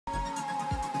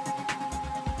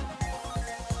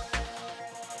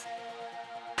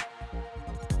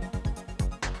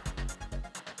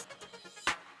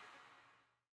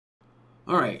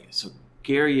All right, so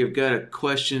Gary, you've got a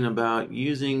question about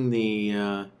using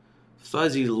the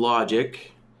fuzzy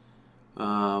logic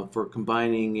for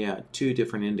combining two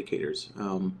different indicators.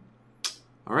 All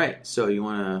right, so you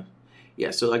want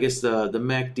to, so I guess the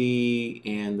MACD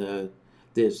and the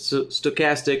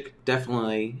stochastic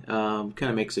definitely kind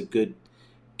of makes a good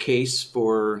case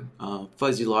for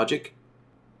fuzzy logic.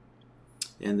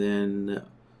 And then,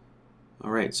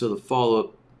 all right, so the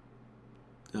follow-up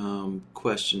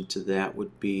question to that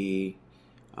would be,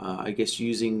 I guess,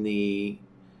 using the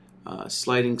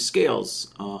sliding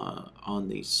scales on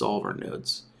the solver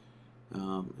nodes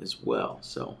as well.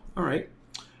 So, all right,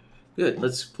 good.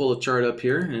 Let's pull a chart up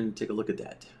here and take a look at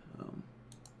that.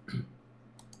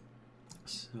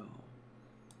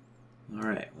 All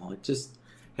right, well, it just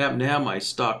happened to have my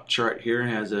stock chart here. It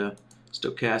has a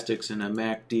stochastics and a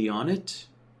MACD on it.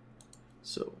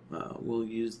 So we'll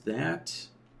use that.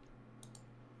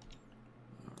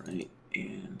 All right,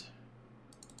 and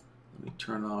let me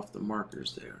turn off the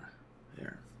markers there.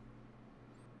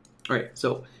 All right,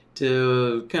 so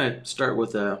to kind of start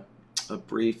with a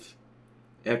brief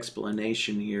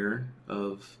explanation here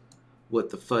of what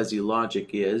the fuzzy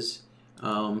logic is.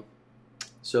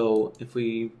 So if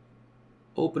we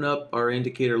open up our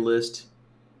indicator list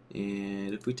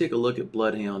and if we take a look at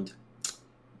BloodHound,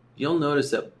 you'll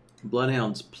notice that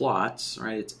BloodHound's plots,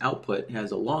 right, its output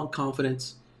has a long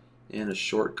confidence and a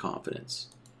short confidence,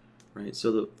 right?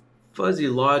 So the fuzzy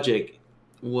logic,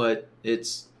 what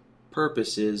its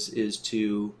purpose is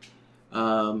to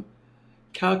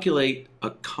calculate a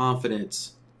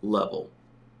confidence level,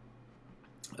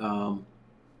 a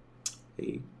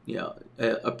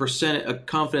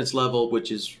confidence level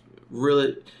which is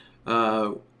really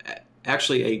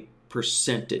actually a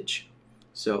percentage.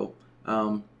 So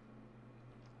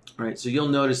right, so you'll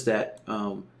notice that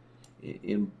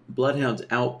in BloodHound's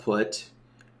output,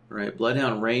 right,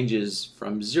 BloodHound ranges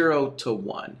from 0 to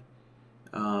 1.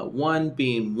 1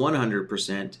 being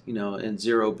 100%, and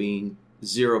 0 being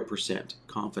 0%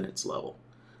 confidence level,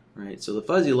 right? So the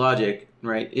fuzzy logic,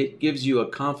 right, it gives you a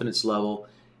confidence level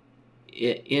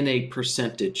in a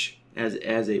percentage,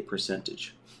 as a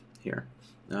percentage here,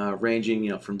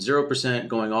 ranging, from 0%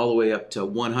 going all the way up to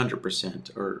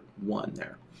 100% or 1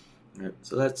 there. Right,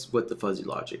 so that's what the fuzzy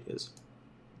logic is.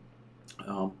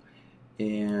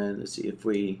 And let's see, if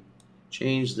we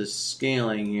change the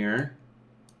scaling here,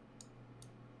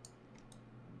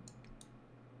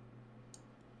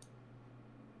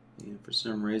 and for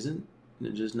some reason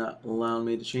it's just not allowing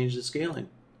me to change the scaling.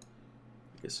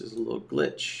 I guess there's a little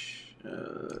glitch.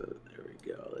 There we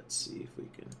go. Let's see if we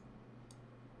can.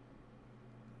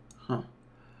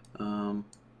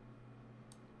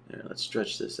 There, let's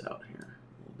stretch this out here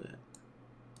a little bit.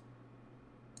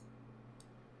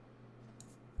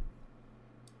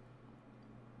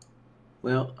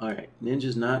 Well, all right,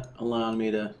 Ninja's not allowing me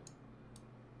to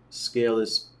scale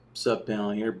this sub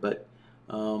panel here, but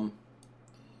let's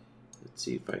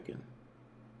see if I can.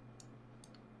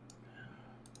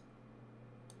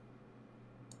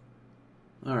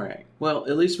 All right, well,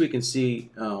 at least we can see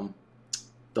the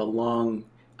long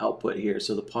output here,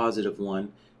 so the positive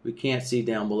one. We can't see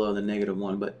down below the negative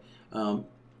one, but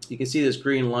you can see this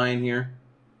green line here.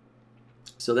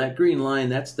 So that green line,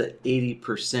 that's the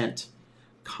 80%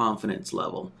 confidence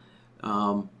level.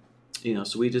 So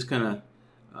we just kind of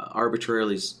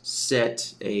arbitrarily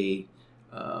set a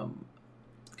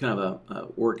kind of a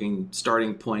working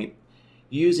starting point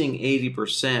using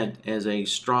 80% as a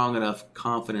strong enough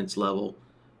confidence level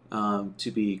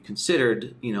to be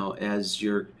considered, as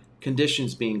your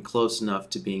conditions being close enough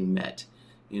to being met.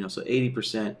 So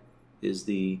 80% is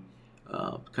the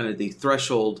kind of the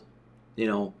threshold,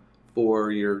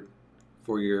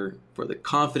 for the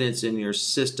confidence in your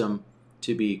system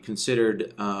to be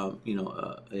considered,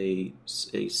 a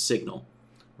signal,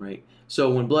 right?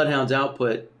 So when BloodHound's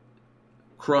output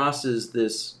crosses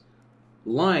this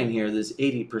line here, this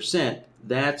 80%,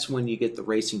 that's when you get the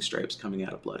racing stripes coming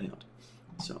out of BloodHound.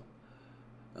 So,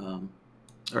 all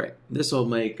right, this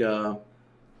will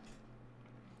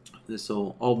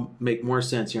all make more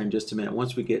sense here in just a minute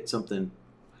once we get something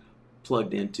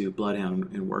plugged into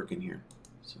BloodHound and working here.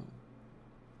 So,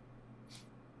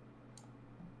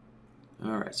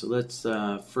 all right, so let's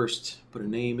first put a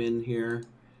name in here.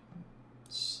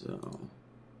 So,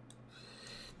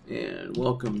 and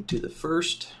welcome to the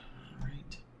first. All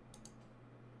right.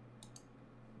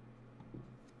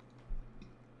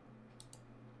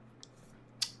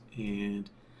 And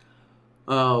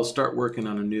I'll start working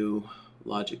on a new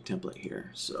logic template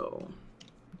here. So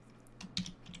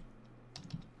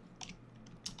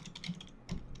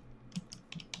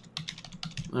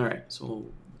all right, so we'll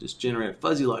just generate a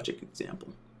fuzzy logic example.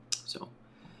 So,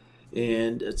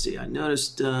 and let's see, I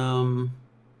noticed you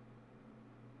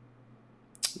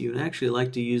would actually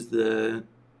like to use the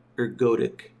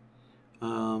ergodic.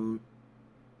 I'm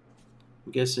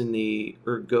guessing the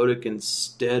ergodic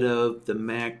instead of the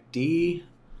MACD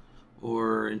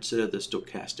or instead of the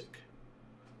stochastic.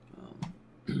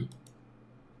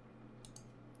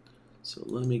 So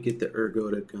let me get the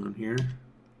ergodic on here.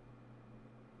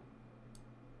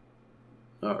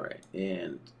 All right,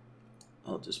 and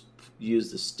I'll just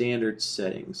use the standard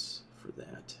settings for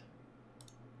that.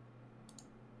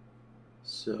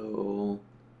 So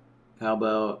how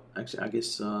about, actually, I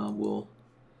guess we'll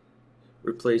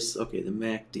replace, okay, the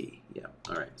MACD. Yeah,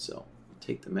 all right, so I'll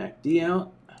take the MACD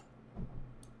out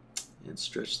and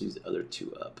stretch these other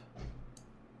two up.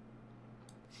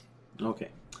 Okay,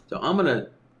 so I'm going to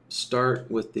start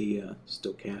with the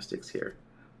stochastics here.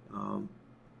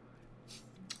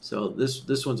 So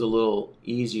this one's a little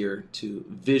easier to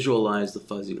visualize the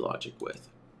fuzzy logic with.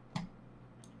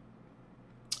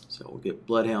 So we'll get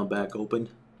BloodHound back open.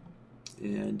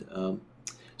 And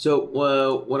so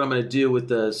what I'm going to do with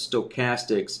the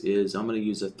stochastics is I'm going to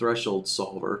use a threshold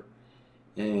solver.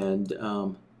 And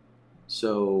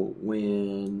so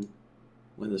when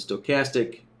the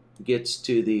stochastic gets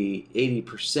to the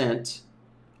 80%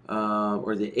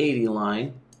 or the 80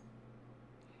 line,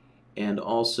 and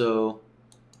also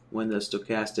when the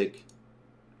stochastic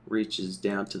reaches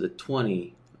down to the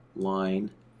 20 line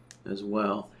as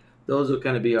well, those will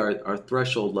kind of be our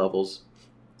threshold levels,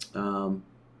 you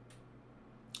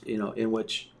know, in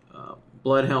which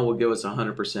BloodHound will give us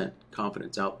 100%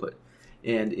 confidence output.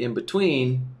 And in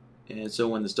between, and so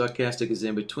when the stochastic is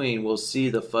in between, we'll see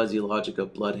the fuzzy logic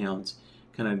of BloodHound's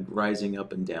kind of rising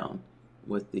up and down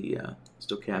with the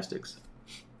stochastics.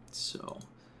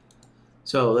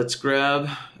 So let's grab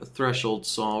a threshold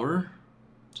solver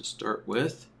to start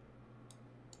with,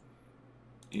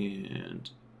 and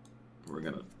we're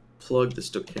going to plug the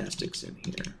stochastics in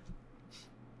here.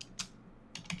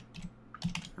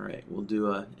 All right, we'll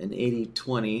do an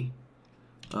 80-20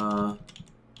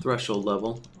 threshold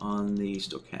level on the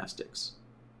stochastics.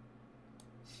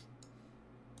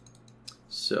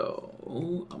 So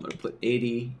I'm going to put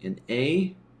 80 in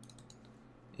A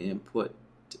and put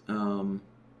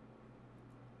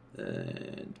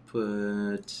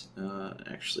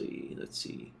actually, let's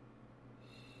see,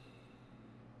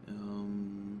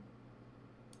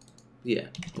 yeah,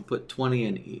 I'll put 20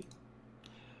 in E.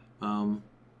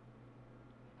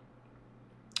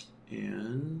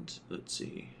 And let's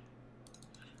see,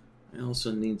 I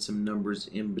also need some numbers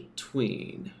in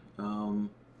between.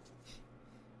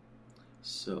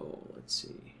 So let's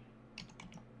see.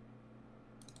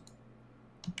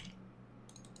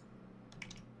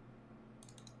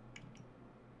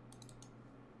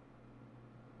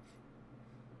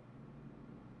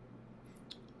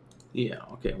 Yeah,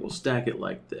 okay, we'll stack it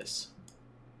like this.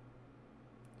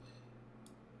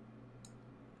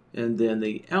 And then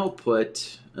the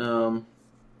output,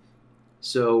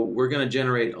 so we're going to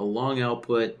generate a long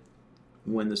output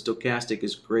when the stochastic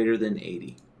is greater than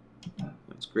 80. When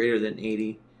it's greater than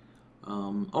 80.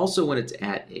 Also when it's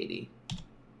at 80.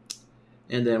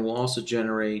 And then we'll also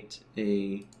generate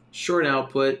a short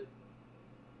output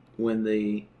when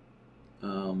the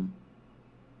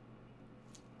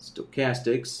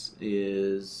stochastics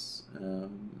is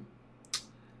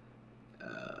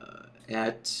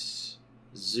at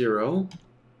 0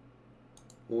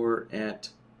 or at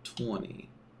 20,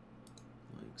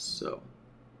 like so.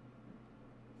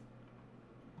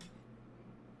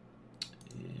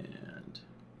 And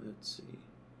let's see.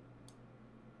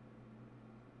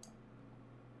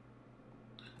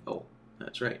 Oh,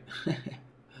 that's right.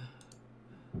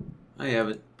 I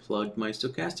haven't plugged my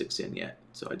stochastics in yet,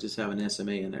 so I just have an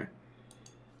SMA in there.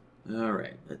 All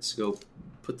right, let's go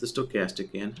put the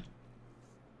stochastic in.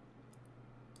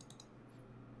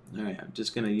 All right, I'm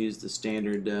just going to use the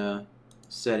standard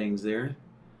settings there,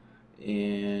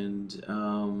 and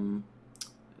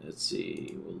let's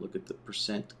see, we'll look at the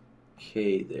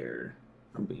 %K there,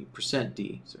 or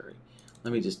 %D, sorry.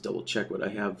 Let me just double check what I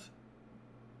have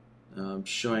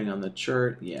showing on the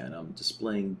chart. Yeah, and I'm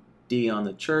displaying D on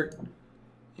the chart,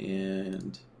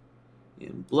 and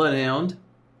in BloodHound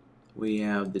we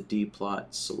have the D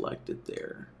plot selected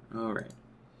there. All right,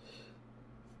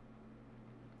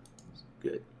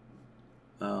 good.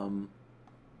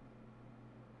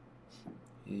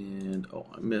 And oh,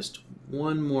 I missed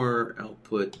one more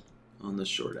output on the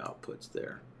short outputs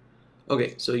there.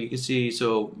 Okay, so you can see,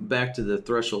 so back to the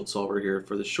threshold solver here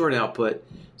for the short output.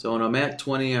 So when I'm at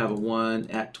 20, I have a 1,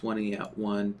 at 20, at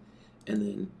 1, and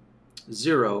then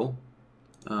 0.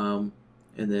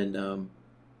 and then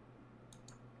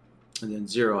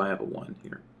 0, I have a 1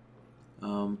 here.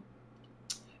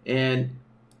 And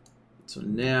so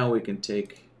now we can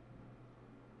take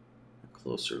a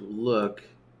closer look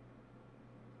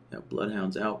at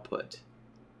BloodHound's output.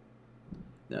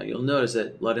 Now you'll notice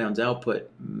that BloodHound's output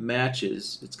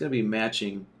matches, it's going to be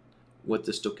matching what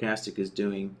the stochastic is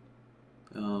doing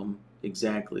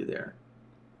exactly there.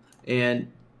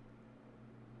 And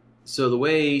so the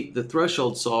way the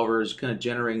threshold solver is kind of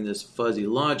generating this fuzzy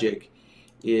logic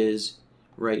is,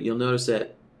 right, you'll notice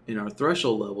that in our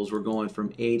threshold levels we're going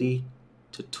from 80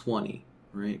 to 20,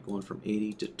 right, going from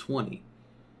 80 to 20.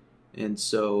 And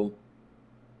so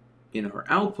in our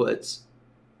outputs,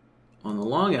 on the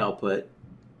long output,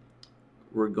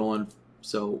 we're going,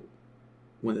 so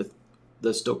when the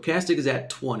stochastic is at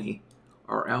 20,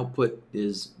 our output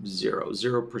is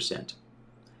 0%.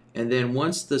 And then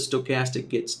once the stochastic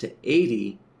gets to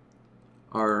 80,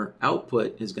 our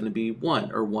output is going to be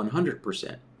 1 or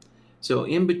 100%. So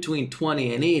in between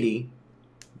 20 and 80,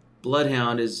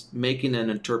 BloodHound is making an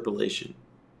interpolation,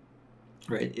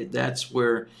 right? That's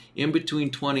where, in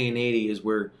between 20 and 80 is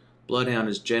where BloodHound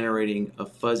is generating a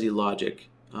fuzzy logic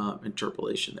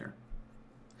interpolation there.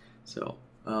 So,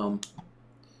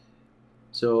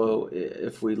 so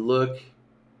if we look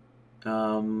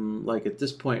like at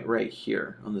this point right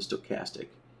here on the stochastic,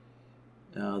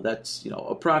 that's, you know,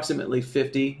 approximately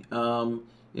 50. You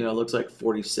know, it looks like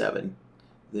 47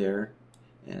 there.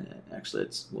 And actually,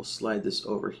 we'll slide this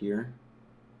over here.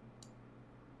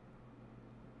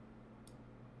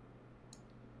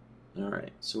 All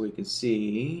right, so we can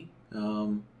see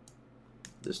the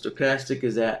stochastic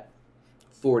is at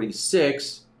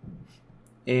 46,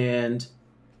 and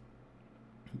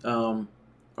our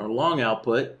long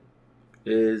output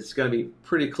is going to be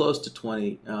pretty close to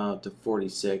 20 to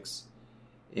 46,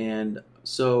 and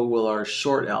so will our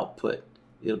short output.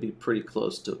 It'll be pretty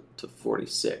close to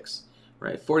 46,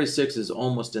 right? 46 is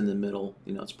almost in the middle.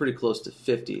 You know, it's pretty close to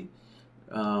 50,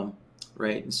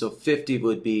 right? And so 50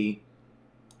 would be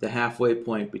the halfway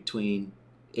point between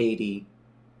 80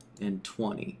 and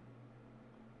 20.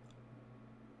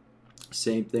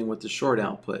 Same thing with the short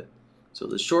output. So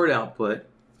the short output,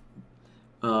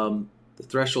 the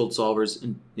threshold solver is,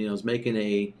 you know, is making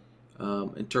a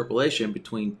interpolation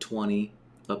between 20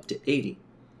 up to 80.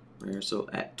 Right? So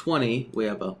at 20, we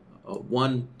have an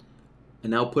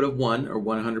output of 1 or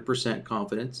 100%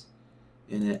 confidence,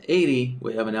 and at 80,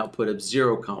 we have an output of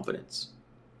 0 confidence.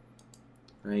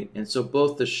 Right? And so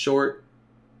both the short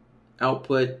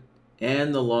output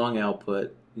and the long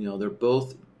output, you know, they're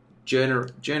both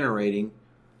generating,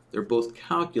 they're both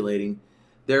calculating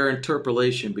their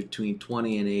interpolation between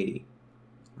 20 and 80,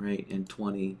 right? And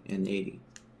 20 and 80,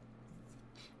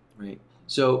 right?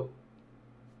 So,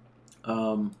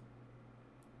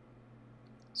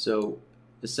 so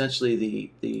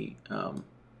essentially, the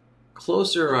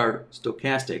closer our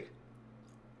stochastic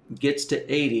gets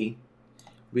to 80,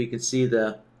 we can see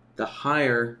the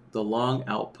higher the long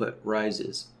output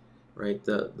rises, right?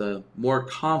 The more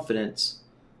confidence,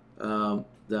 the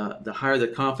higher the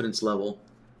confidence level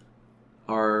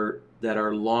that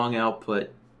our long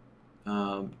output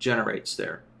generates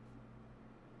there,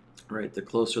 right? The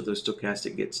closer the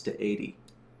stochastic gets to 80,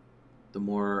 the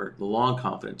more the long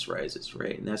confidence rises,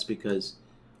 right? And that's because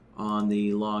on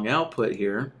the long output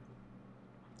here,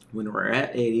 when we're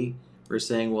at 80, we're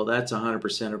saying, well, that's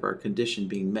 100% of our condition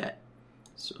being met.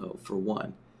 So for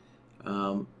 1.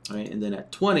 Right? And then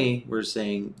at 20, we're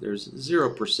saying there's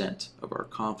 0% of our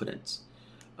confidence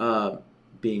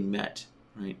being met,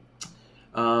 right?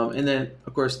 And then,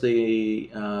 of course,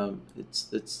 it's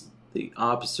the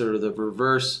opposite or the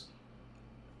reverse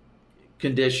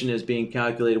condition is being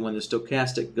calculated when the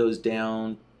stochastic goes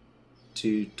down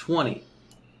to 20.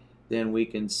 Then we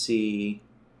can see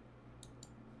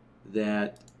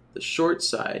that the short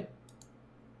side,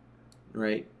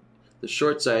 right? The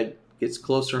short side gets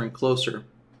closer and closer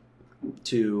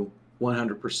to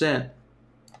 100%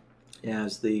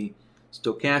 as the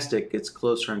stochastic gets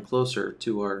closer and closer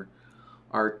to our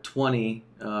 20%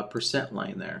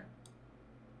 line there.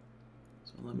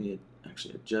 So let me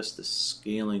actually adjust the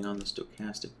scaling on the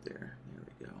stochastic there. There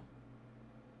we go.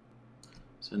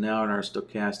 So now in our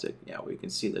stochastic, yeah, we can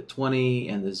see the 20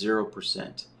 and the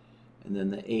 0%, and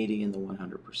then the 80 and the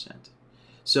 100%.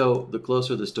 So the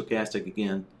closer the stochastic,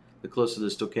 again, the closer the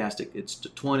stochastic gets to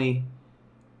 20,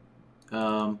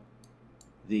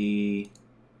 the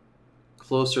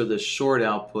closer the short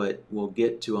output will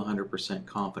get to 100%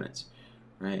 confidence,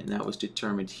 right? And that was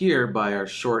determined here by our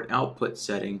short output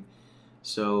setting.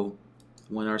 So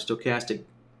when our stochastic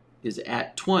is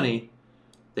at 20,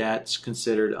 that's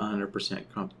considered 100%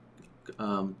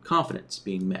 confidence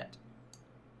being met.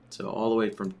 So all the way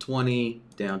from 20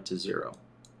 down to 0.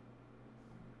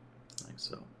 Like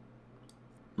so.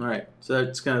 All right, so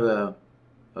that's kind of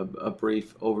a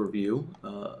brief overview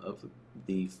of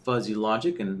the fuzzy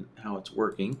logic and how it's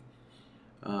working.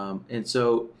 And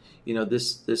so, you know,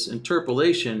 this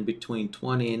interpolation between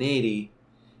 20 and 80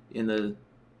 in the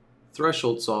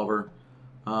threshold solver,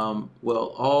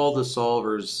 well, all the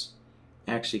solvers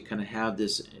actually kind of have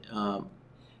this,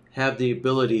 have the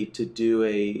ability to do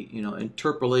a, you know,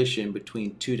 interpolation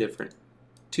between two different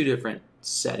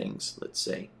settings, let's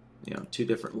say, you know, 2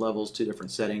 different levels, 2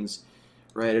 different settings,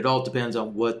 right? It all depends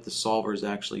on what the solver is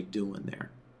actually doing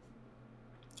there,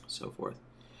 so forth.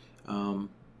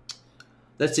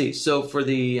 Let's see. So for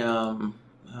the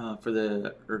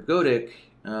ergodic,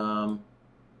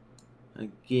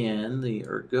 again, the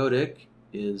ergodic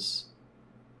is,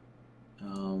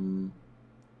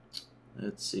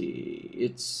 let's see,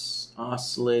 it's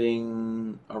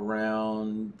oscillating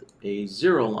around a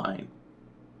 0 line.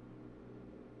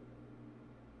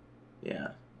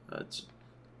 Yeah,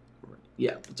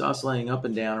 it's oscillating up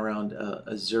and down around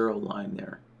a 0 line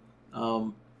there.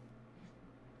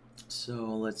 So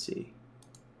let's see.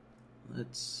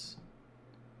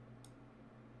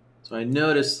 So I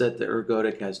noticed that the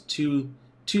ergodic has two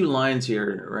lines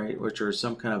here, right, which are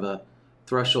some kind of a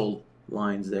threshold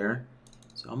lines there.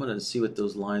 So I'm going to see what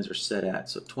those lines are set at.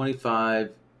 So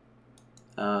 25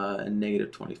 and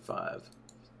negative 25.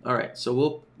 All right, so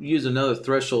we'll use another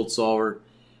threshold solver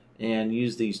and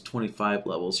use these 25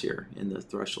 levels here in the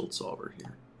threshold solver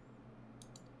here.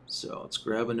 So let's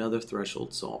grab another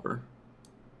threshold solver.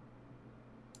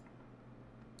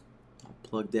 I'll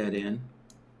plug that in.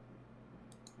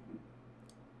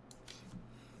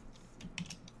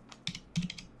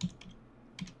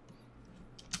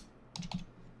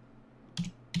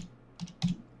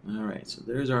 All right, so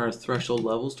there's our threshold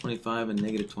levels, 25 and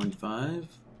negative 25.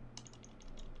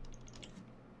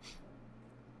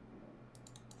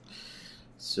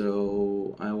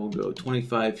 So I will go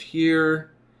 25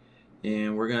 here,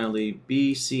 and we're going to leave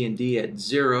B, C, and D at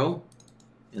 0,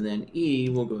 and then E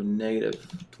will go negative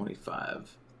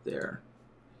 25 there.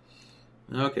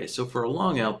 Okay, so for a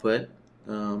long output,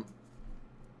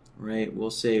 right, we'll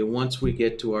say once we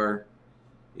get to our,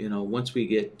 you know, once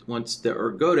the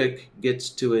ergodic gets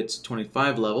to its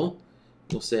 25 level,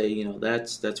 we'll say, you know,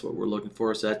 that's what we're looking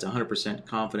for. So that's 100%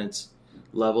 confidence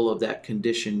level of that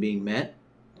condition being met.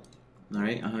 All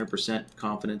right, 100%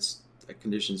 confidence that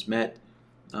condition's met.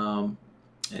 And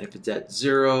if it's at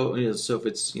 0, you know, so if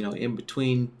it's, you know, in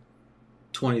between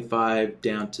 25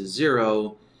 down to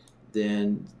 0,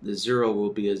 then the 0 will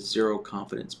be a 0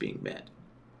 confidence being met.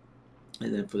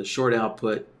 And then for the short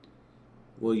output,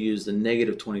 we'll use the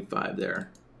negative 25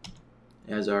 there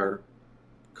as our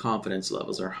confidence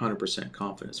levels, our 100%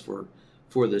 confidence for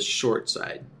the short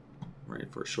side, right,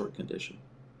 for a short condition,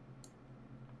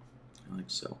 like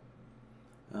so.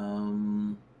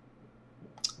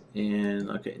 And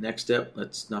okay, next step,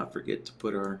 let's not forget to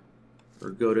put our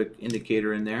ergodic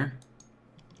indicator in there.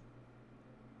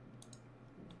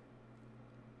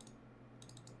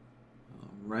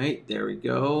 Right, there we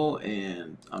go,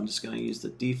 and I'm just going to use the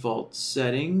default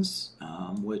settings,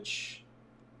 which,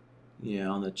 yeah,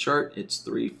 on the chart it's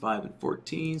 3, 5, and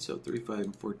 14, so 3, 5,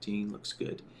 and 14 looks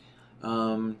good.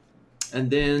 And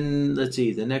then, let's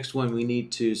see, the next one we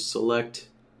need to select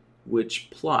which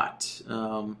plot.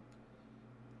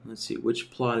 Let's see,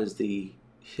 which plot is the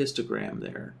histogram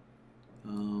there?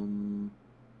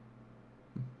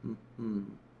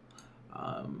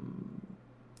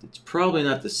 It's probably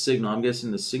not the signal. I'm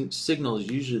guessing the signal is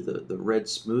usually the red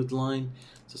smooth line.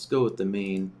 So let's go with the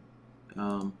main.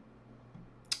 I'll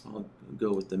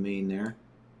go with the main there.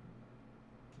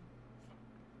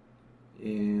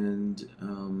 And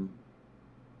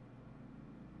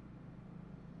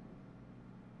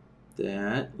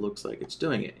that looks like it's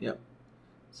doing it. Yep.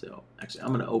 So actually, I'm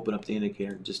going to open up the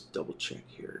indicator and just double check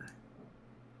here.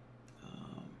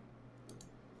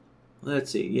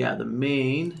 Let's see. Yeah, the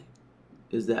main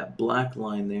is that black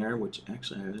line there, which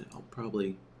actually I'll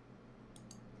probably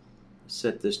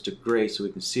set this to gray so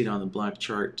we can see it on the black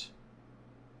chart.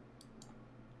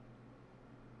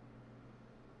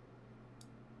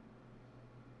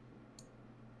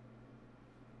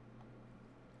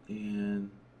 And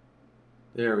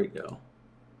there we go.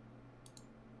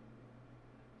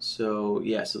 So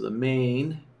yeah, so the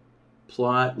main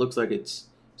plot looks like it's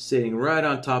sitting right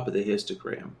on top of the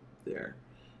histogram there.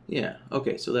 Yeah,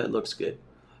 okay, so that looks good.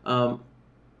 And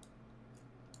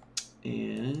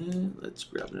let's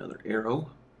grab another arrow.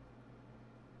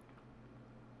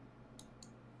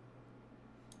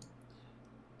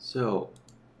 So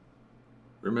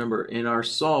remember, in our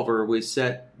solver, we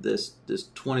set this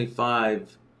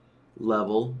 25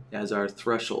 level as our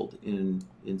threshold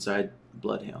inside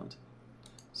BloodHound.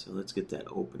 So let's get that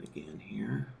open again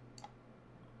here.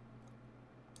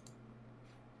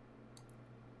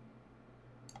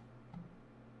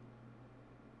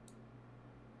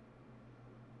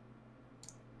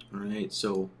 All right,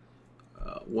 so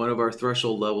one of our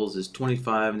threshold levels is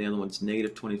 25 and the other one's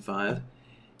negative 25.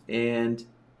 And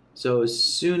so as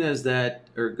soon as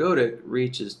that ergodic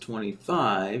reaches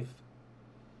 25,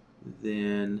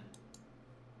 then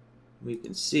we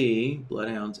can see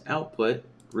BloodHound's output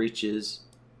reaches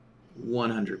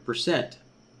 100%,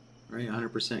 right?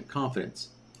 100% confidence.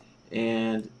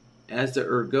 And as the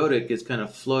ergodic is kind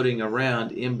of floating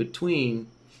around in between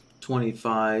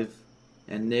 25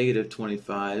 and negative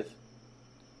 25,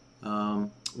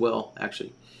 well,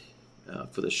 actually,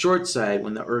 for the short side,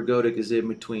 when the ergodic is in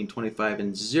between 25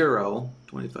 and 0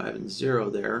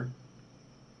 there,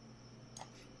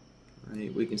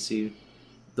 right, we can see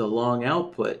the long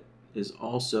output is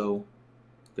also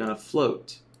going to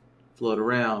float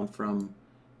around from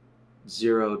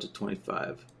 0 to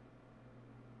 25.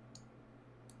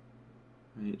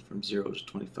 Right, from 0 to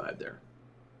 25 there.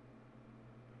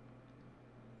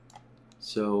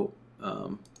 So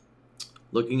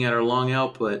looking at our long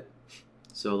output,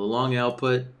 so the long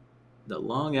output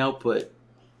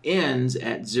ends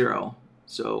at 0.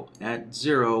 So at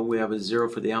 0 we have a 0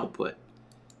 for the output.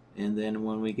 And then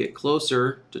when we get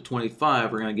closer to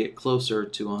 25, we're going to get closer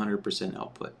to 100%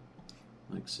 output,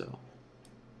 like so.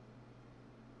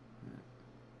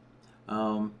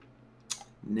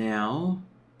 Now,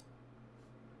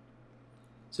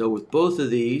 so with both of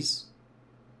these,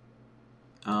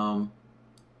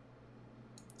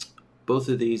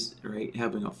 right,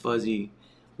 having a fuzzy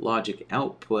logic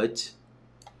output,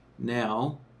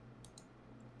 now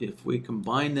if we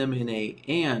combine them in a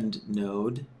AND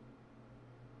node,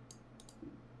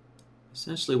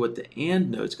 essentially what the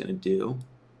AND node is going to do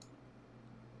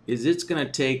is it's going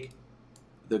to take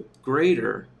the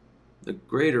greater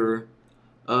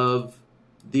of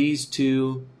these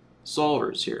two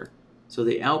solvers here. So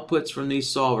the outputs from these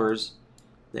solvers,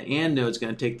 the AND node is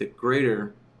going to take the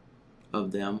greater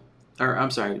of them, or I'm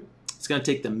sorry, it's going to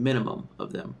take the minimum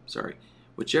of them, sorry.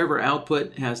 Whichever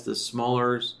output has the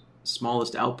smallest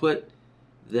output,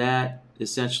 that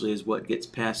essentially is what gets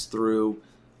passed through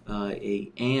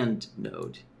a AND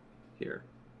node here.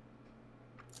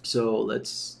 So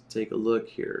let's take a look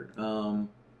here.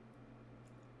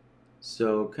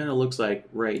 So kind of looks like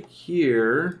right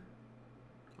here,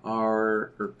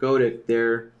 our ergodic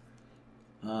there,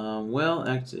 well,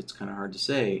 actually it's kind of hard to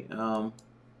say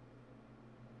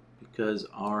because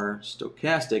our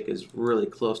stochastic is really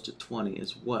close to 20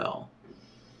 as well.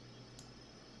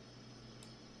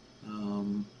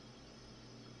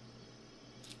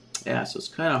 Yeah, so it's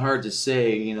kind of hard to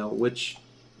say, you know, which,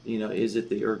 you know, is it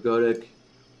the ergodic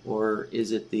or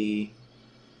is it the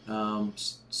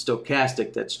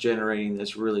stochastic that's generating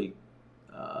this really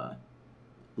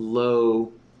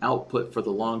low output for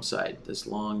the long side, this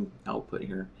long output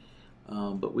here.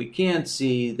 But we can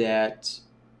see that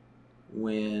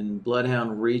when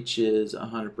BloodHound reaches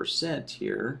 100%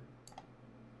 here,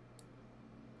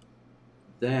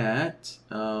 that,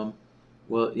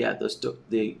 well, yeah,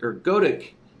 the ergodic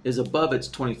is above its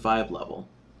 25 level,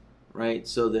 right?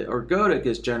 So the ergodic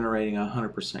is generating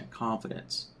 100%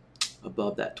 confidence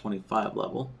above that 25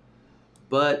 level,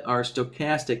 but our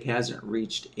stochastic hasn't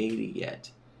reached 80 yet,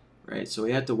 right? So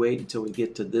we have to wait until we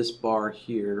get to this bar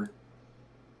here,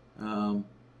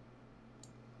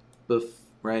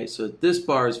 right? So this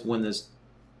bar is when this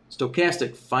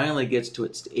stochastic finally gets to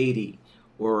its 80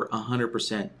 or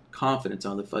 100% confidence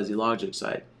on the fuzzy logic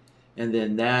side, and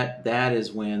then that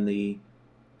is when the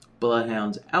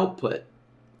BloodHound's output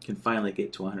can finally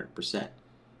get to 100%.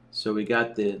 So we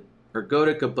got the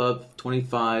ergodic above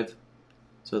 25,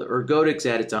 so the ergodic's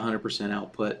at its 100%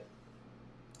 output,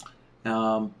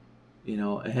 you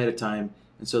know, ahead of time,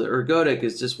 and so the ergodic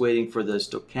is just waiting for the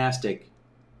stochastic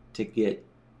to get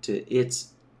to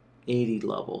its 80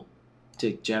 level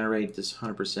to generate this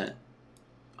 100%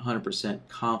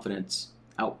 confidence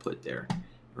output there,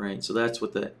 right? So that's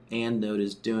what the AND node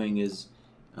is doing. Is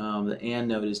the AND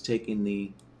node is taking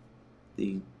the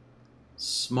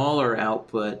smaller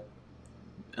output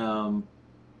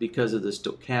because of the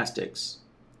stochastics,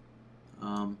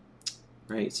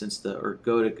 right? Since the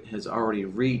ergodic has already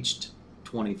reached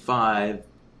 25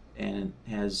 and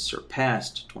has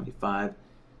surpassed 25,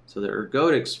 so the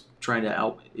ergodic's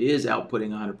is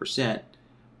outputting 100%,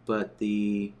 but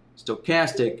the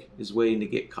stochastic is waiting to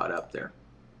get caught up there.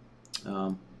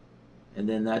 And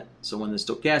then so when the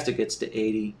stochastic gets to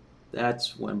 80,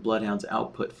 that's when BloodHound's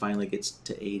output finally gets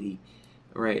to 80.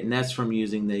 All right, and that's from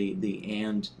using the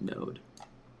AND node.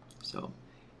 So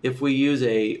if we use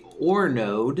a OR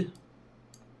node,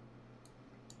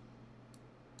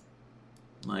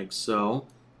 like so,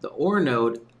 the OR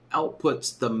node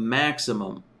outputs the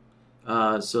maximum.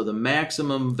 So the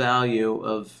maximum value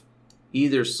of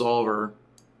either solver,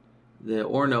 the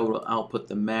OR node will output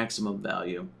the maximum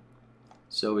value.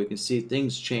 So we can see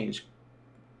things change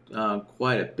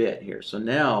quite a bit here. So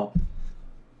now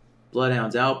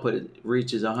BloodHound's output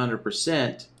reaches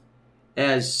 100%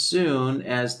 as soon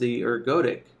as the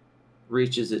ergodic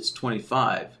reaches its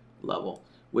 25 level,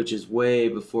 which is way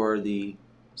before the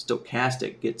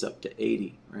stochastic gets up to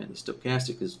 80. Right, the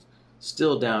stochastic is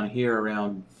still down here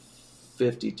around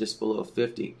 50, just below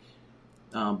 50,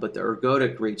 but the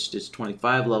ergodic reached its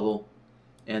 25 level,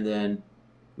 and then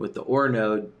with the OR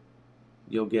node,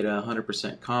 you'll get a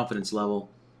 100% confidence level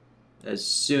as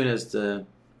soon as the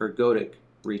ergodic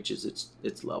reaches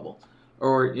its level,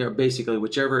 or basically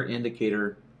whichever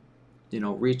indicator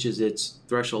reaches its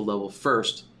threshold level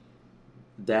first.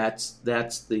 That's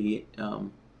the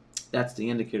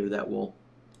indicator that will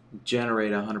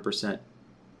generate a 100%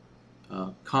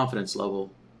 confidence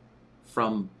level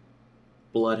from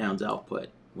BloodHound's output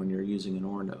when you're using an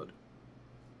OR node.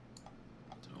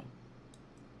 So,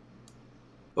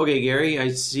 okay, Gary, I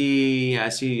see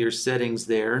your settings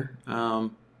there.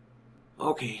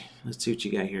 Okay, let's see what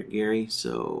you got here, Gary.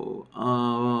 So,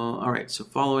 all right. So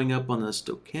following up on the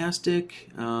stochastic,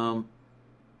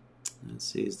 let's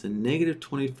see, is the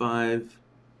 -25.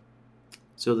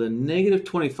 So the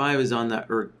 -25 is on the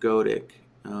ergodic,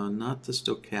 not the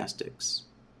stochastics.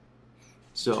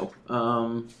 So,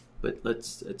 but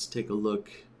let's take a look.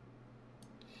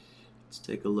 Let's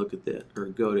take a look at the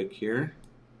ergodic here.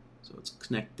 So let's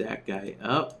connect that guy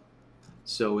up.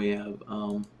 So we have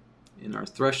in our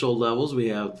threshold levels, we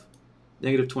have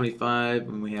 -25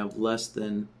 and we have less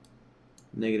than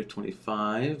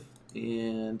 -25.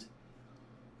 And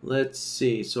let's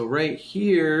see. So right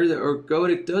here, the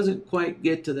ergodic doesn't quite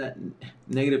get to that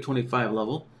 -25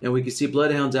 level, and we can see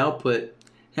BloodHound's output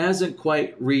hasn't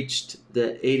quite reached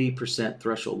the 80%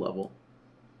 threshold level.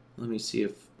 Let me see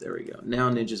if, there we go. Now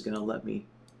Ninja's going to let me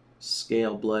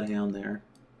scale BloodHound there.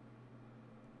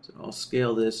 So I'll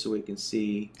scale this so we can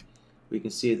see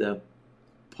the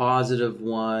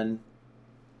 +1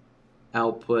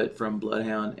 output from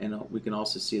BloodHound, and we can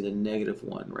also see the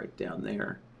 -1 right down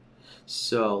there.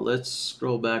 So let's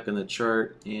scroll back on the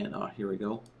chart, and here we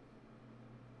go.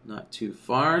 Not too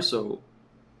far. So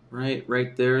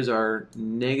right there's our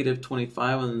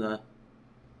 -25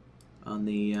 on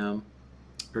the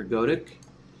ergodic,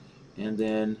 and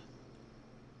then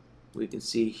we can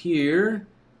see here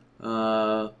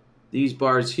these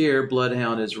bars here.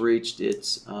 BloodHound has reached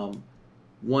its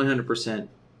 100%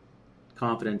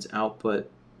 confidence output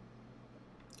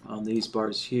on these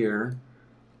bars here,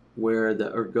 where the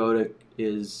ergodic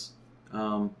is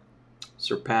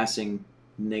surpassing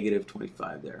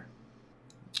 -25 there.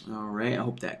 All right, I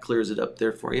hope that clears it up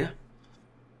there for you.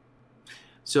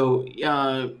 So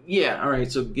yeah, all right.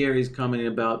 So Gary's commenting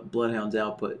about BloodHound's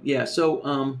output. Yeah,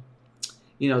 so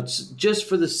just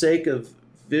for the sake of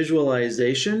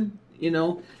visualization,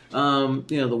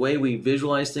 the way we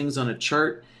visualize things on a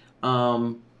chart,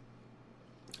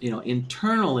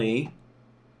 internally,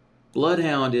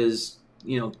 BloodHound is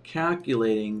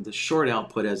calculating the short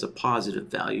output as a positive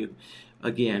value,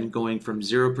 again going from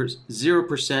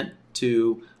 0%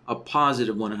 to a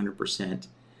positive 100%.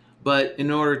 But in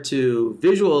order to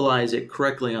visualize it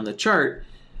correctly on the chart,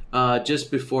 just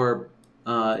before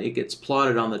it gets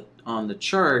plotted on the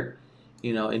chart,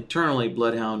 internally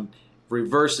BloodHound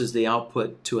reverses the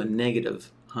output to a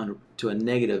negative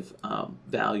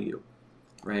value,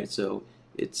 right? So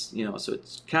it's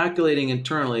it's calculating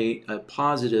internally a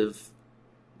positive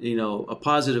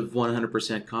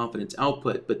 100% confidence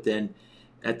output, but then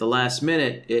at the last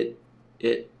minute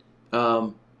it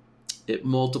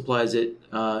multiplies it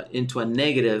into a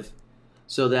negative,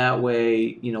 so that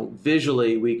way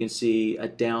visually we can see a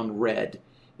down red,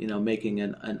 making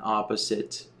an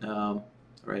opposite,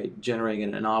 right,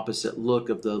 generating an opposite look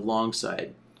of the long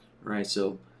side, right?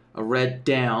 So a red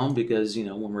down, because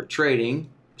when we're trading,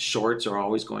 shorts are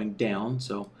always going down.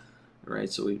 So right,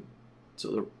 so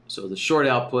the short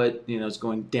output is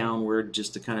going downward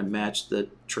just to kind of match the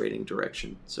trading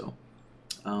direction. So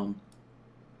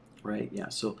right, yeah,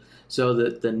 so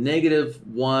the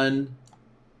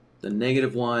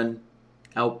 -1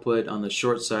 output on the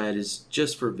short side is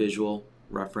just for visual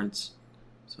reference.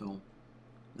 So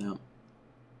now,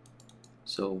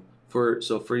 so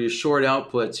for your short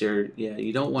outputs here, yeah,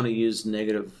 you don't want to use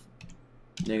negative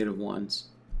ones.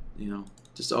 You know,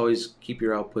 just always keep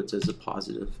your outputs as a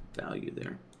positive value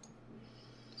there.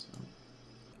 So,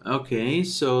 okay,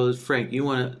 so Frank, you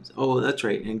want to? Oh, that's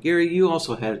right. And Gary, you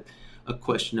also had a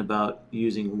question about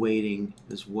using weighting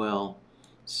as well.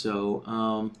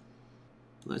 So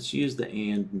let's use the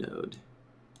AND node.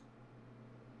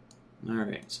 All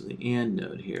right, so the AND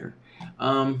node here.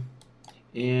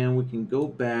 And we can go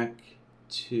back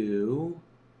to,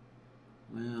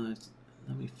 well,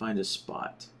 let me find a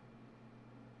spot.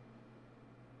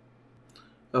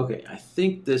 Okay, I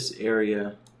think this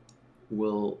area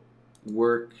will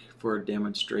work for a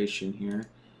demonstration here.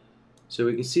 So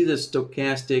we can see the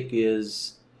stochastic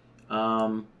is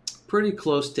pretty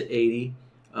close to 80.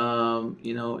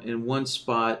 You know, in one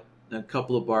spot, a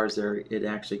couple of bars there, it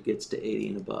actually gets to 80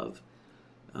 and above.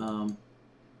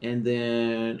 And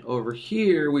then over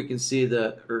here, we can see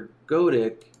the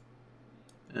ergodic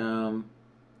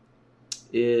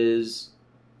is,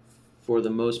 for the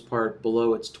most part,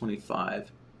 below its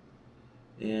 25.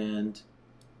 And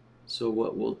so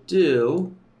what we'll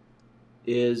do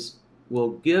is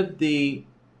we'll give the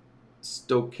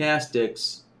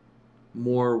stochastics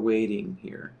more weighting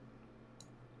here.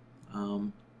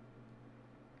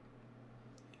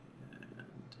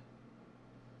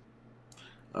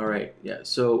 All right, yeah,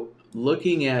 so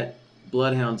looking at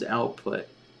BloodHound's output,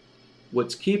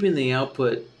 what's keeping the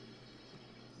output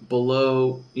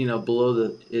below,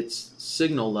 below its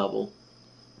signal level,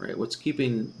 right? What's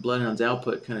keeping BloodHound's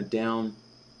output kind of down,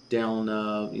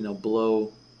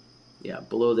 below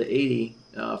the 80,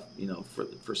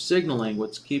 for signaling,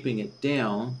 what's keeping it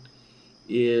down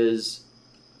is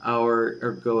our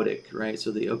ergodic, right?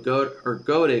 So the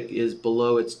ergodic is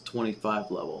below its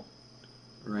 25 level.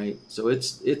 Right, so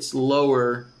it's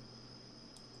lower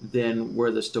than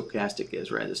where the stochastic is,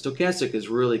 right? The stochastic is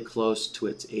really close to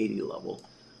its 80 level,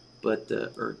 but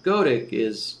the ergodic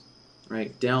is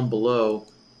right down below.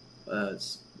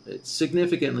 It's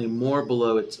significantly more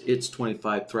below its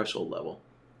 25 threshold level.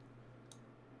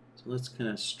 So let's kind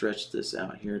of stretch this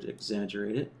out here to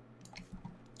exaggerate it.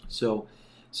 So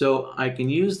I can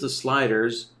use the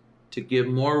sliders to give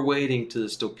more weighting to the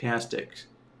stochastics,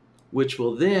 which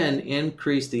will then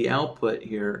increase the output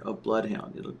here of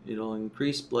BloodHound. It'll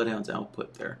increase BloodHound's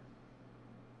output there.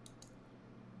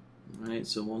 All right,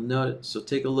 so we'll note. So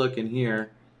take a look in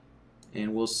here,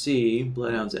 and we'll see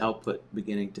BloodHound's output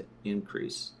beginning to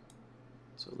increase.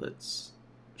 So let's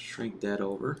shrink that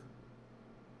over.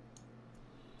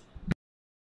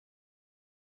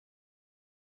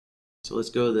 So let's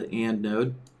go to the AND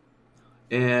node,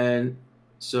 and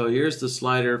so here's the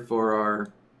slider for our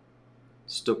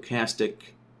stochastic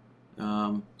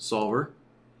solver,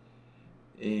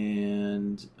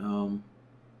 and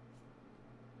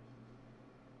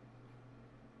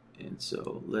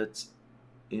so let's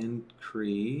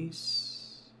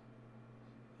increase.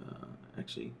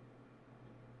 Actually,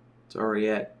 it's already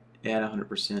at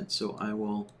 100%, so I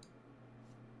will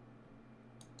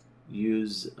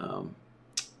use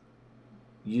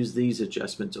these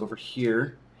adjustments over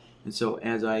here. And so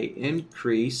as I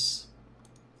increase,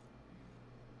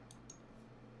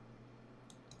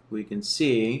 we can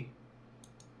see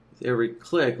with every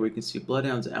click, we can see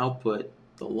BloodHound's output,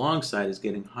 the long side, is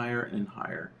getting higher and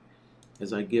higher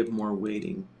as I give more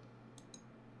weighting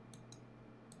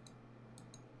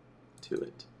to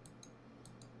it.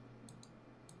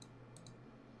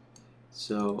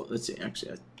 So let's see,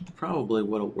 actually, probably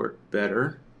what'll work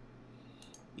better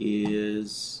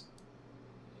is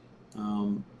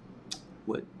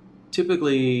what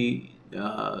typically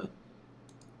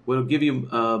what'll give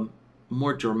you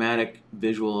more dramatic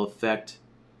visual effect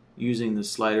using the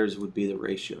sliders would be the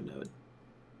ratio node.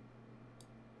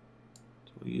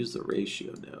 So we'll use the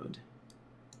ratio node.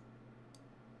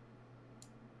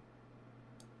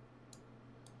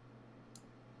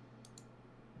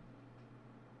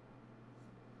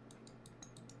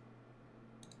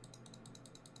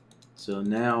 So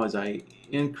now as I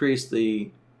increase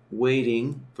the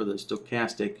weighting for the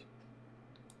stochastic,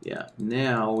 yeah,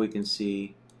 now we can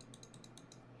see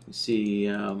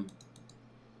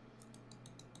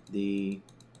the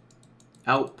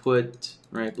output,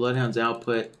 right? BloodHound's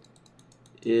output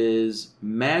is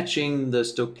matching the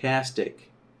stochastic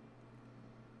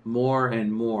more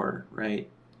and more, right?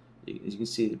 As you can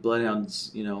see, the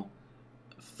BloodHound's,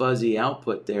 fuzzy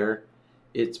output there,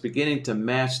 it's beginning to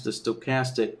match the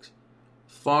stochastic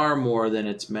far more than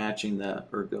it's matching the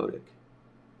ergodic.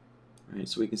 Right?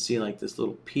 So we can see like this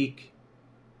little peak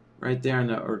right there in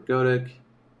the ergodic,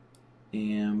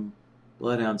 and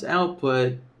BloodHound's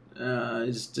output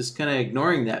is just kind of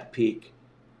ignoring that peak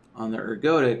on the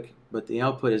ergodic, but the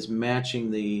output is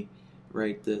matching the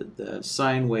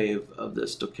sine wave of the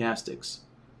stochastics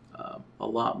a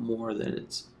lot more than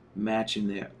it's matching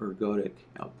the ergodic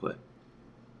output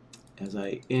as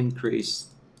I increase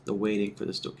the weighting for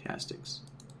the stochastics.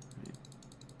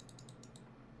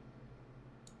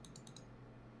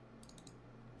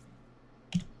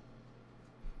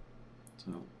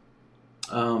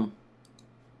 So,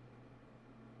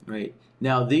 right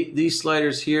now these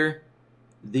sliders here,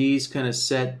 these kind of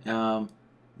set.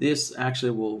 This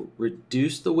actually will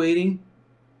reduce the weighting.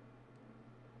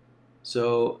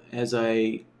 So as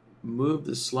I move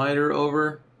the slider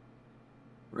over,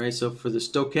 right? So for the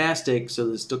stochastic, so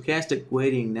the stochastic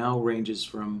weighting now ranges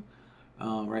from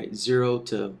 0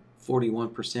 to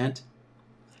 41%,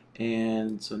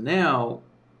 and so now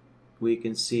we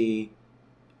can see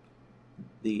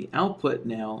the output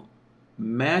now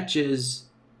matches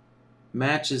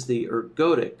the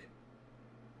ergodic,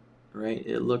 right?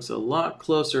 It looks a lot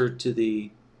closer to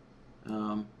the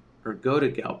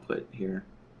ergodic output here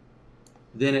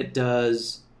than it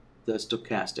does the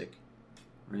stochastic,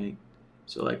 right?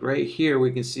 So like right here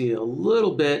we can see a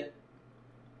little bit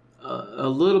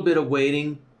of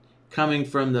weighting coming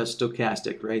from the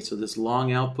stochastic, right? So this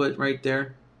long output right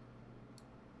there,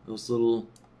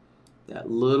 that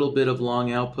little bit of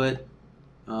long output,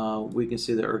 we can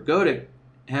see the ergodic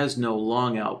has no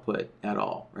long output at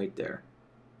all right there.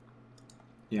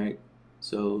 Right?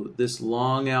 So this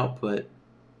long output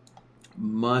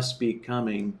must be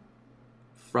coming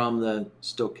from the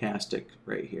stochastic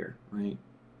right here, right?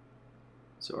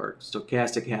 So our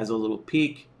stochastic has a little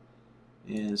peak,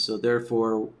 and so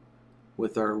therefore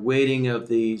with our weighting of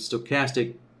the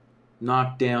stochastic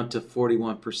knocked down to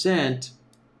 41%,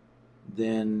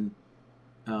 then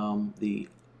the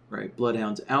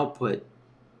BloodHound's output,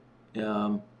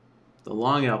 the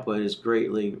long output is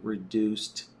greatly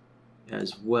reduced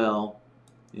as well.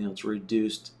 It's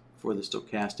reduced for the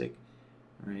stochastic,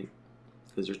 right?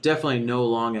 Because there's definitely no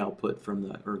long output from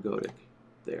the ergodic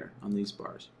there on these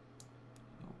bars.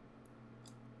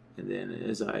 And then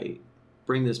as I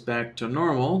bring this back to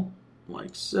normal, like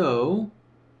so,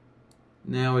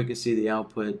 now we can see the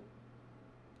output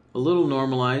a little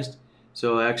normalized.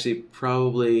 So actually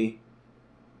probably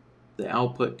the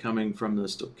output coming from the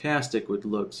stochastic would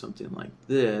look something like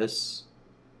this,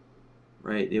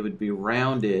 right? It would be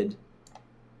rounded.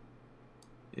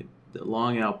 The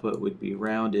long output would be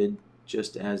rounded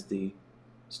just as the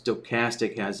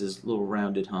stochastic has this little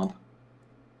rounded hump,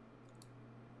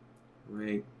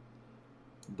 right?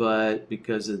 But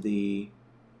because of the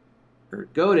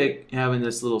ergodic having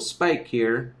this little spike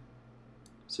here,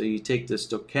 so you take the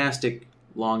stochastic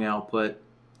long output,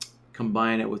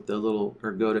 combine it with the little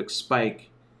ergodic spike,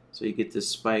 so you get this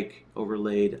spike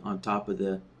overlaid on top of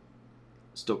the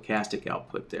stochastic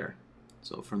output there.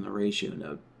 So from the ratio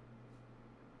node.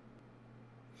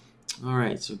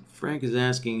 Alright, so Frank is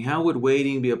asking, how would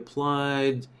weighting be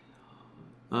applied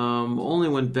only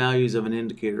when values of an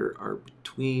indicator are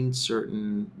between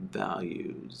certain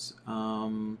values?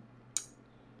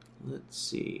 Let's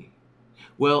see.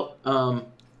 Well,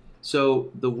 so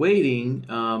the weighting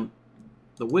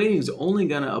is only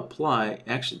going to apply,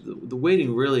 actually the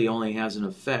weighting really only has an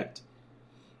effect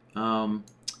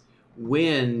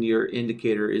when your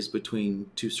indicator is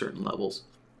between two certain levels.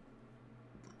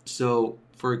 So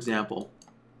for example,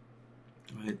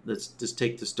 right, let's just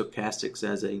take the stochastics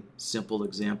as a simple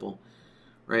example,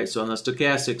 right? So on the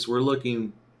stochastics, we're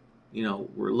looking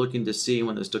to see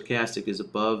when the stochastic is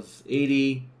above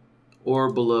 80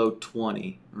 or below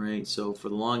 20, right? So for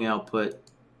the long output,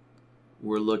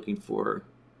 we're looking for,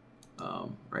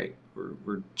 right,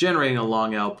 we're generating a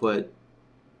long output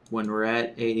when we're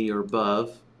at 80 or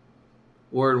above,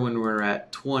 or when we're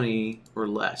at 20 or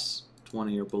less,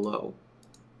 20 or below,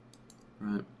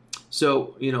 right?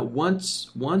 So once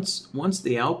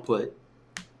the output,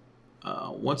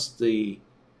 once the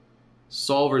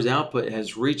solver's output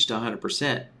has reached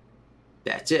 100%,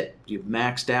 that's it. You've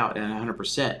maxed out at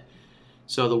 100%.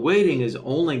 So the weighting is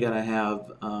only going to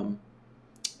have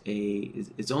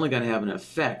it's only going to have an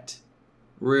effect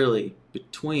really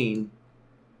between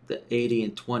the 80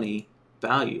 and 20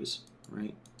 values,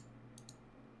 right?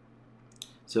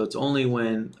 So it's only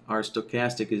when our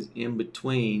stochastic is in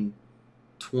between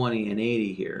 20 and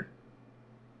 80 here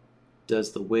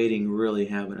does the weighting really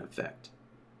have an effect.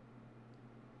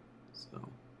 So,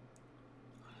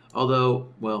 although,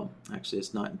 well, actually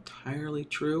it's not entirely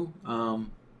true.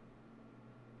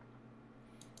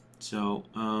 It's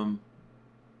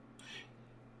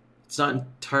not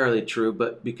entirely true,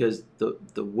 but because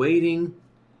the weighting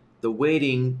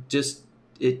just,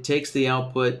 it takes the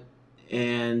output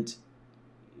and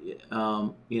you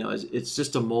know, it's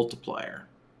just a multiplier.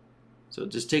 So it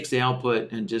just takes the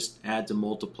output and just adds a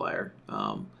multiplier.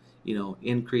 You know,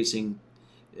 increasing,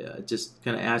 just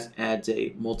kind of adds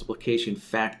a multiplication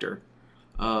factor.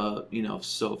 You know,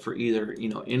 so for either, you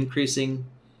know, increasing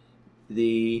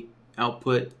the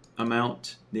output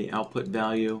amount, the output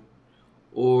value,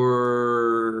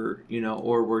 or, you know,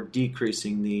 or we're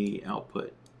decreasing the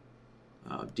output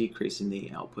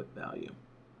value.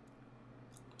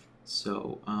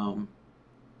 So,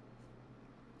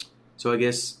 so I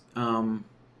guess,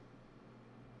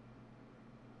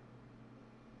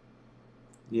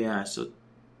 yeah, so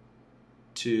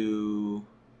to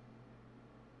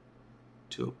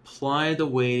apply the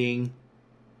weighting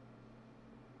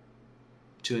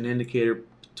to an indicator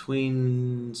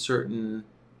between certain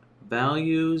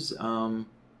values,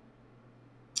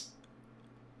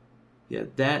 yeah,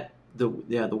 the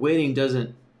weighting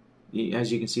doesn't,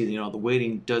 as you can see, you know, the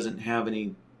weighting doesn't have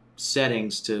any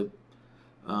settings to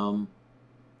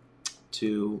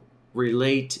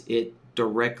relate it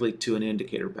directly to an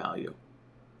indicator value,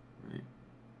 right?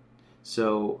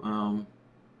 So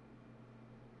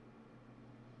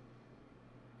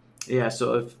yeah,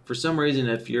 so if for some reason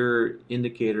if your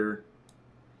indicator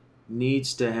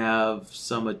needs to have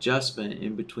some adjustment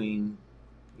in between,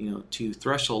 you know, two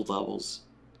threshold levels,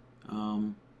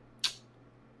 you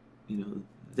know,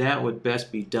 that would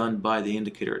best be done by the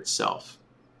indicator itself.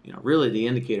 You know, really the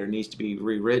indicator needs to be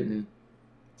rewritten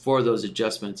for those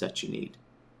adjustments that you need,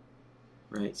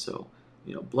 right? So,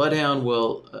 you know, BloodHound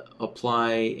will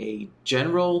apply a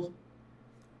general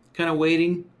kind of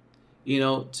weighting, you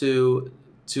know, to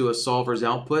a solver's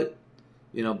output,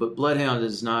 you know, but BloodHound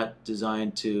is not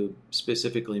designed to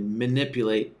specifically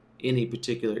manipulate any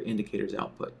particular indicator's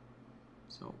output.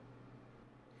 So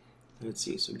let's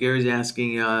see. So Gary's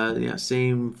asking, yeah,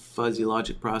 same fuzzy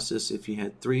logic process if you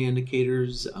had 3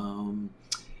 indicators.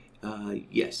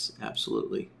 Yes,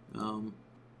 absolutely.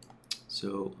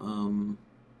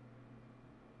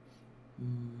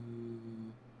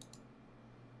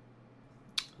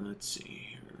 Let's see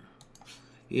here.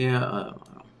 Yeah,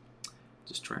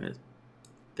 just trying to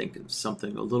think of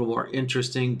something a little more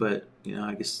interesting, but you know,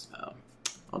 I guess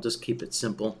I'll just keep it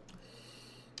simple.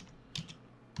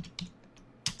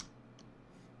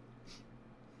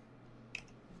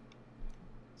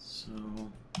 So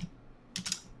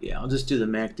yeah, I'll just do the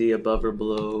MACD above or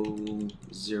below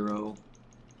 0.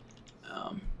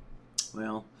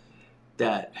 Well,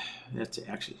 that's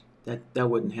actually that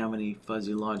wouldn't have any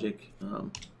fuzzy logic.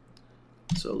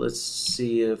 So let's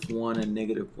see if 1 and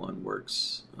 -1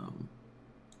 works.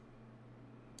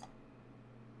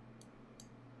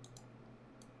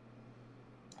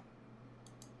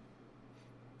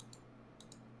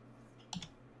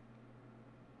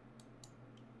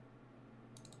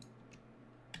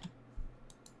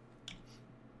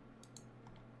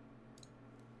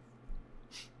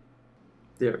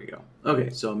 There we go. Okay,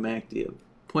 so a MACD of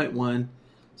 0.1.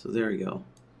 So there we go.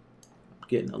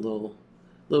 Getting a little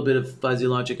bit of fuzzy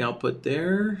logic output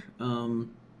there.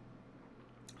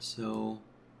 So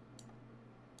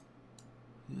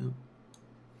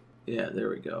yeah, there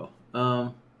we go.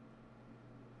 All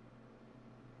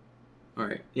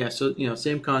right, yeah. So you know,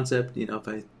 same concept. You know, if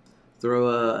I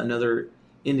throw another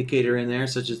indicator in there,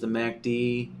 such as the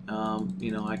MACD,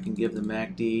 you know, I can give the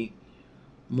MACD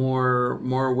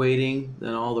more weighting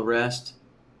than all the rest,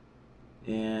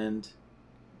 and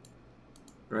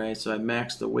right, so I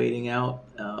max the weighting out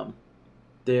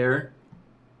there.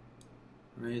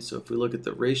 Right, so if we look at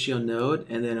the ratio node,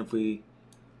 and then if we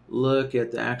look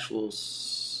at the actual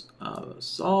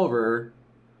solver,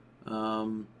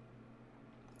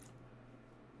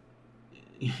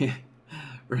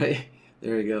 right,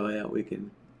 there you go. Yeah, we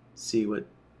can see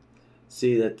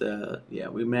that yeah,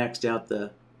 we maxed out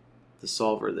the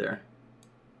solver there.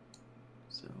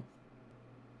 So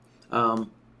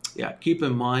yeah, keep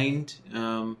in mind,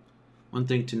 one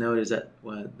thing to note is that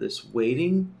this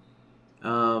weighting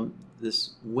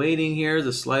here,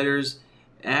 the sliders,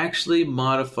 actually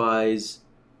modifies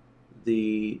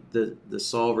the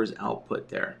solver's output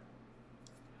there.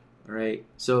 All right,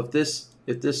 so if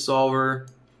this solver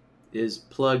is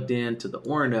plugged into the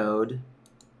OR node,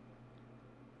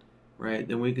 right,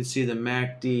 then we can see the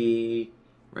MACD.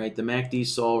 Right, the MACD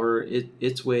solver,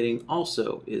 its weighting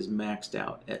also is maxed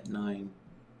out at 9.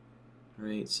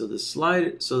 Right, so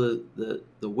the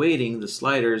weighting, the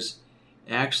sliders,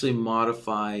 actually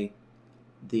modify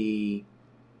the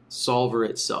solver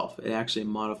itself. It actually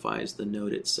modifies the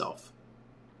node itself.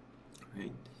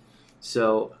 Right,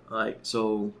 so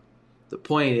the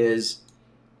point is,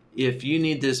 if you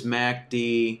need this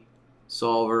MACD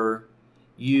solver,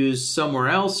 use somewhere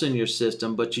else in your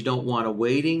system, but you don't want a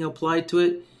weighting applied to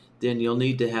it, then you'll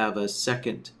need to have a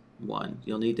second one.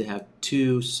 You'll need to have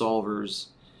two solvers,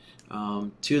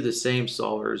 two of the same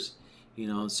solvers, you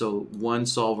know, so one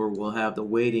solver will have the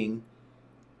weighting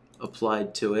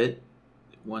applied to it.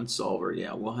 One solver,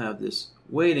 yeah, will have this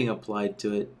weighting applied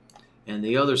to it, and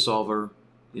the other solver,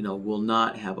 you know, will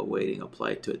not have a weighting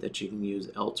applied to it that you can use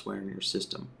elsewhere in your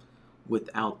system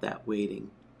without that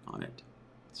weighting on it.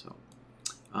 So,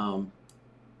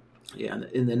 yeah,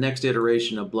 in the next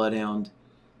iteration of BloodHound,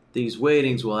 these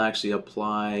weightings will actually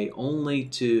apply only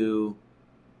to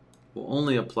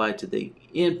the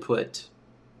input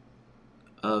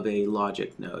of a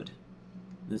logic node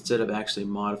instead of actually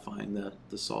modifying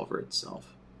the solver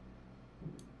itself.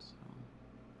 So,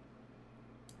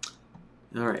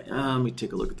 all right, let me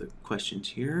take a look at the questions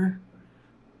here.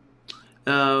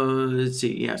 Let's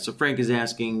see. Yeah, so Frank is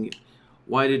asking,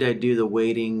 why did I do the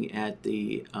weighting at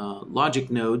the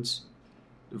logic nodes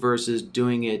versus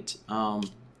doing it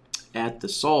at the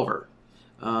solver?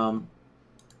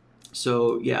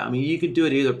 So yeah, I mean, you could do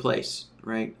it either place,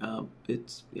 right?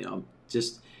 It's, you know,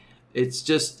 it's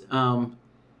just when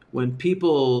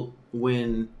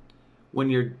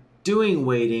you're doing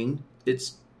weighting,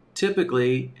 it's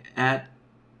typically at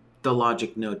the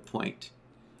logic node point,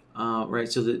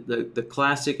 right? So the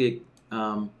classic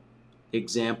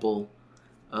example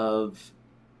of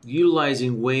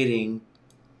utilizing weighting,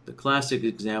 the classic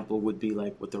example would be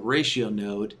like with the ratio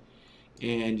node,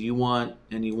 and you want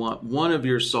one of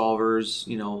your solvers,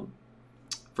 you know,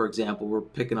 for example, we're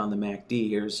picking on the MACD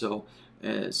here, so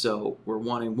we're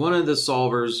wanting one of the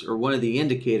solvers or one of the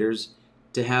indicators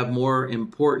to have more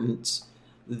importance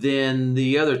than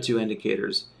the other two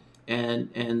indicators,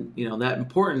 and you know, that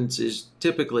importance is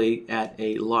typically at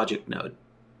a logic node.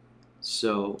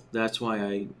 So that's why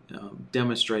I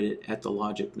demonstrate it at the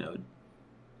logic node,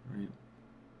 right?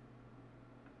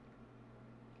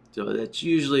 So that's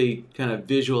usually kind of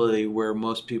visually where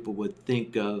most people would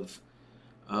think of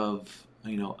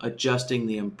you know, adjusting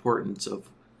the importance of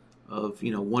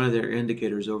you know, one of their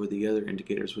indicators over the other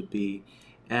indicators would be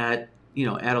at, you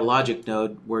know, at a logic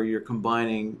node where you're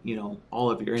combining, you know, all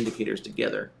of your indicators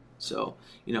together. So,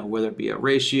 you know, whether it be a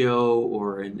ratio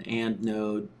or an AND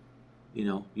node, you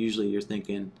know, usually you're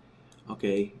thinking,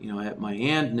 okay, you know, at my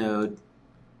AND node,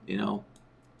 you know,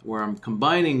 where I'm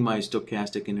combining my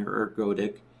stochastic and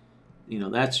ergodic, you know,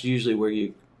 that's usually where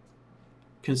you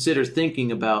consider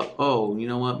thinking about, oh, you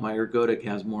know what, my ergodic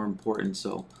has more importance,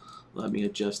 so let me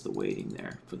adjust the weighting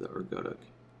there for the ergodic.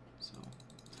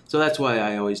 So that's why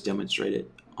I always demonstrate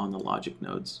it on the logic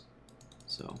nodes.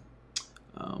 So,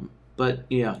 but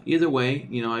yeah, either way,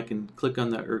 you know, I can click on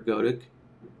the ergodic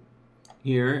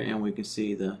here, and we can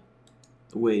see the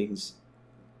weighting's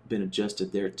been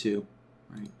adjusted there too,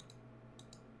 right?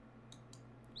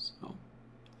 So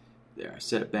there, I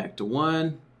set it back to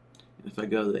 1. If I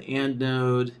go to the AND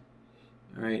node,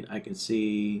 all right, I can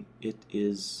see it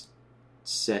is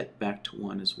set back to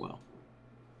 1 as well.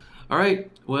 All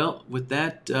right, well, with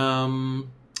that,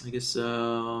 I guess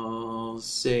I'll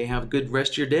say have a good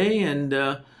rest of your day, and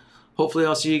hopefully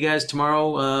I'll see you guys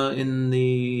tomorrow in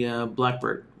the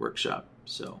Blackbird workshop.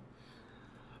 So,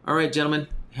 all right, gentlemen,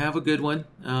 have a good one.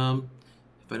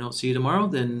 If I don't see you tomorrow,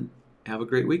 then have a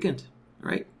great weekend.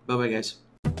 All right, bye-bye, guys.